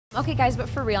Okay guys, but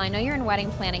for real, I know you're in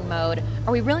wedding planning mode.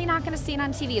 Are we really not gonna see it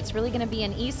on TV? It's really gonna be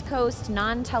an East Coast,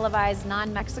 non-televised,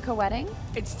 non-Mexico wedding?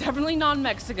 It's definitely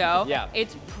non-Mexico. Yeah.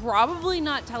 It's probably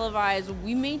not televised.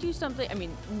 We may do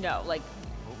something, no.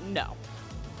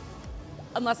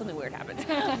 Unless something weird happens.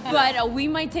 But we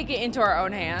might take it into our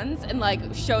own hands and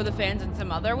show the fans in some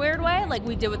other weird way, like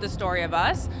we did with The Story of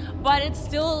Us. But it's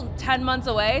still 10 months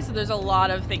away, so there's a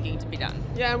lot of thinking to be done.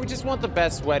 Yeah, we just want the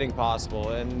best wedding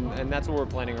possible, and that's what we're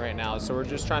planning right now. So we're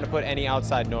just trying to put any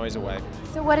outside noise away.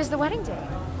 So what is the wedding date?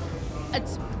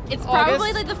 It's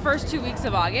probably August? the first 2 weeks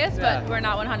of August, but we're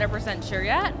not 100% sure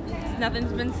yet.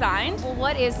 Nothing's been signed. Well,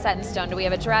 what is set in stone? Do we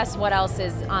have a dress? What else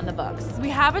is on the books? We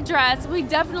have a dress. We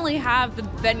definitely have the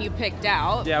venue picked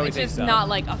out. Yeah, we it's think just so. not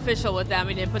official with them.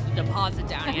 We didn't put the deposit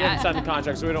down We haven't yet. signed the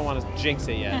contract, so we don't want to jinx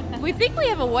it yet. We think we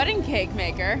have a wedding cake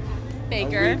maker.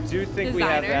 Baker. We do think we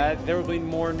have that. There will be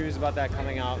more news about that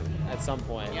coming out at some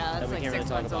point. Yeah, that's that we can't 6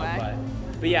 really months talk about. away.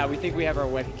 But yeah, we think we have our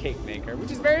wedding cake maker, which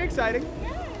is very exciting.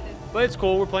 But it's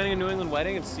cool. We're planning a New England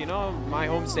wedding. It's, my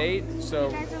home state, so.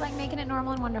 You guys are making it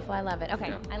normal and wonderful. I love it. Okay,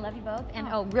 Yeah. I love you both.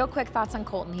 And real quick thoughts on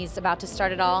Colton. He's about to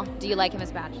start it all. Do you like him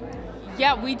as Bachelor?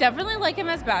 Yeah, we definitely like him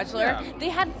as Bachelor. Yeah. They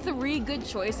had 3 good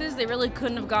choices. They really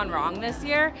couldn't have gone wrong this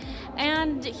year.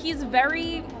 And he's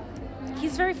very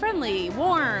friendly,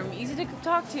 warm, easy to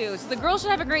talk to. So the girls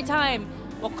should have a great time.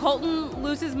 Will Colton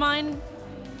lose his mind?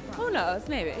 Who knows?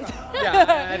 Maybe.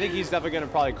 Yeah, I think he's definitely going to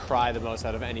probably cry the most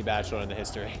out of any Bachelor in the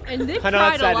history. And Nick I know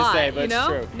cried it's sad a lot, to say, but you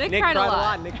know? it's true. Nick cried a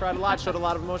lot. Nick cried a lot, showed a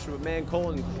lot of emotion, but man,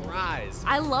 Colton cries.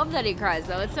 I love that he cries,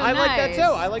 though. It's so I nice. like that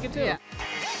too. I like it too. Yeah.